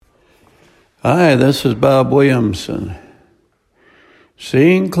Hi, this is Bob Williamson.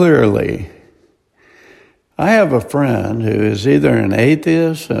 Seeing clearly. I have a friend who is either an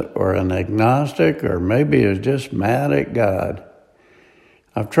atheist or an agnostic or maybe is just mad at God.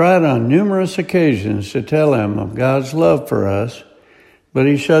 I've tried on numerous occasions to tell him of God's love for us, but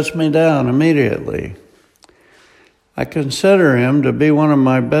he shuts me down immediately. I consider him to be one of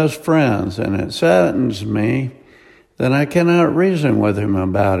my best friends, and it saddens me that I cannot reason with him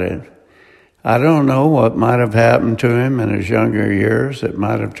about it. I don't know what might have happened to him in his younger years that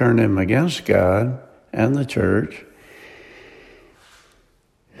might have turned him against God and the church.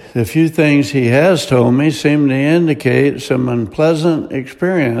 The few things he has told me seem to indicate some unpleasant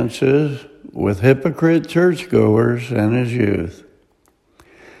experiences with hypocrite churchgoers in his youth.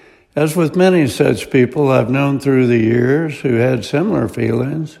 As with many such people I've known through the years who had similar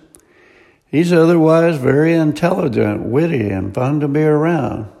feelings, he's otherwise very intelligent, witty, and fun to be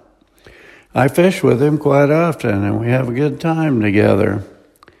around. I fish with him quite often, and we have a good time together.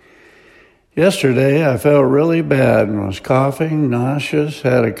 Yesterday, I felt really bad and was coughing, nauseous,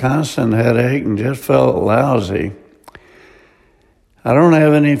 had a constant headache, and just felt lousy. I don't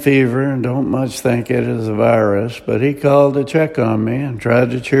have any fever and don't much think it is a virus, but he called to check on me and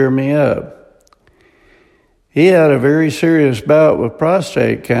tried to cheer me up. He had a very serious bout with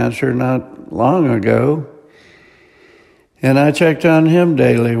prostate cancer not long ago, and I checked on him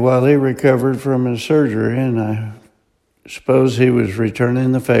daily while he recovered from his surgery, and I suppose he was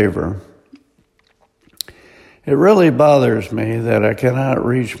returning the favor. It really bothers me that I cannot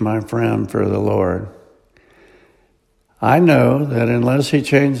reach my friend for the Lord. I know that unless he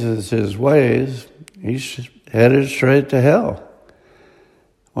changes his ways, he's headed straight to hell.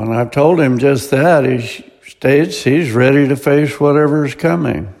 When I've told him just that, he states he's ready to face whatever's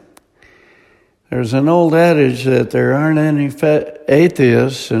coming. There's an old adage that there aren't any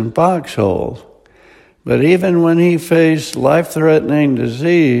atheists in foxholes, but even when he faced life-threatening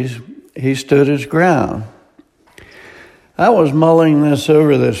disease, he stood his ground. I was mulling this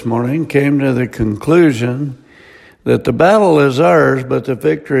over this morning, came to the conclusion that the battle is ours, but the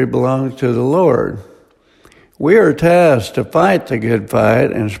victory belongs to the Lord. We are tasked to fight the good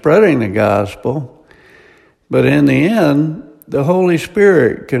fight and spreading the gospel, but in the end, the Holy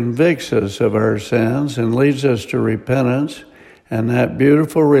Spirit convicts us of our sins and leads us to repentance and that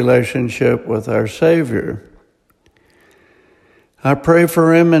beautiful relationship with our Savior. I pray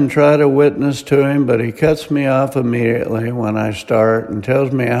for him and try to witness to him, but he cuts me off immediately when I start and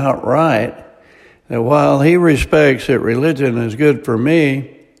tells me outright that while he respects that religion is good for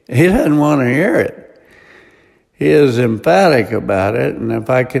me, he doesn't want to hear it. He is emphatic about it, and if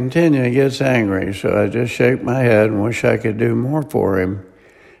I continue, he gets angry, so I just shake my head and wish I could do more for him.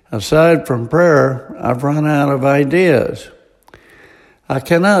 Aside from prayer, I've run out of ideas. I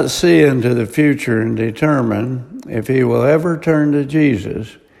cannot see into the future and determine if he will ever turn to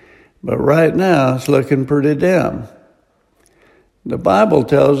Jesus, but right now it's looking pretty dim. The Bible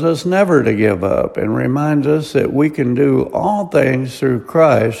tells us never to give up and reminds us that we can do all things through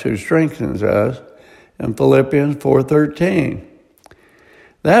Christ who strengthens us in Philippians 4:13.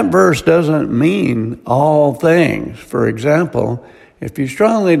 That verse doesn't mean all things. For example, if you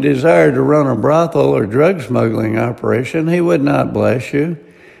strongly desire to run a brothel or drug smuggling operation, he would not bless you.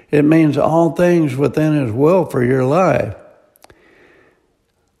 It means all things within his will for your life.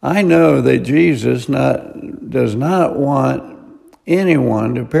 I know that Jesus does not want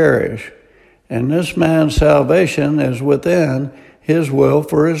anyone to perish, and this man's salvation is within his will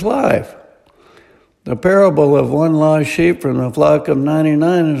for his life. The parable of one lost sheep from the flock of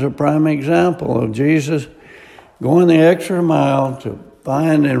 99 is a prime example of Jesus going the extra mile to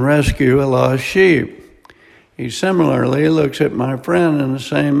find and rescue a lost sheep. He similarly looks at my friend in the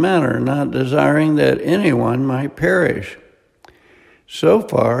same manner, not desiring that anyone might perish. So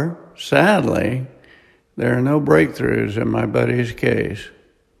far, sadly, there are no breakthroughs in my buddy's case.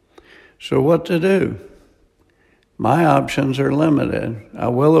 So what to do? My options are limited. I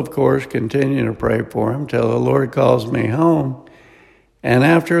will, of course, continue to pray for him till the Lord calls me home. And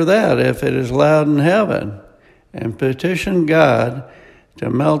after that, if it is allowed in heaven, and petition God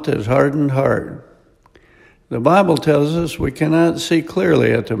to melt his hardened heart. The Bible tells us we cannot see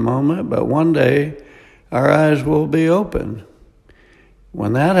clearly at the moment, but one day our eyes will be opened.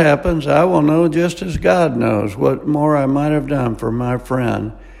 When that happens, I will know just as God knows what more I might have done for my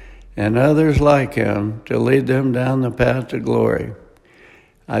friend and others like him to lead them down the path to glory.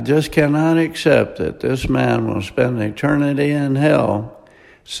 I just cannot accept that this man will spend eternity in hell,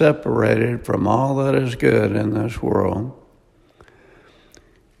 separated from all that is good in this world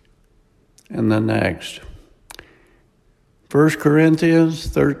and the next. 1 Corinthians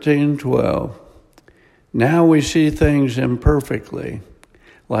 13:12. Now we see things imperfectly,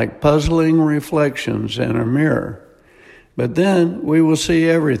 like puzzling reflections in a mirror. But then we will see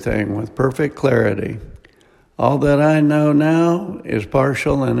everything with perfect clarity. All that I know now is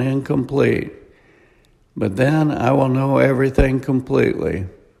partial and incomplete. But then I will know everything completely,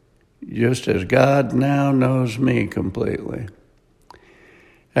 just as God now knows me completely.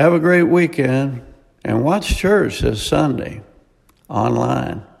 Have a great weekend, and watch church this Sunday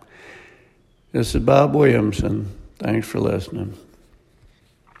online. This is Bob Williamson. Thanks for listening.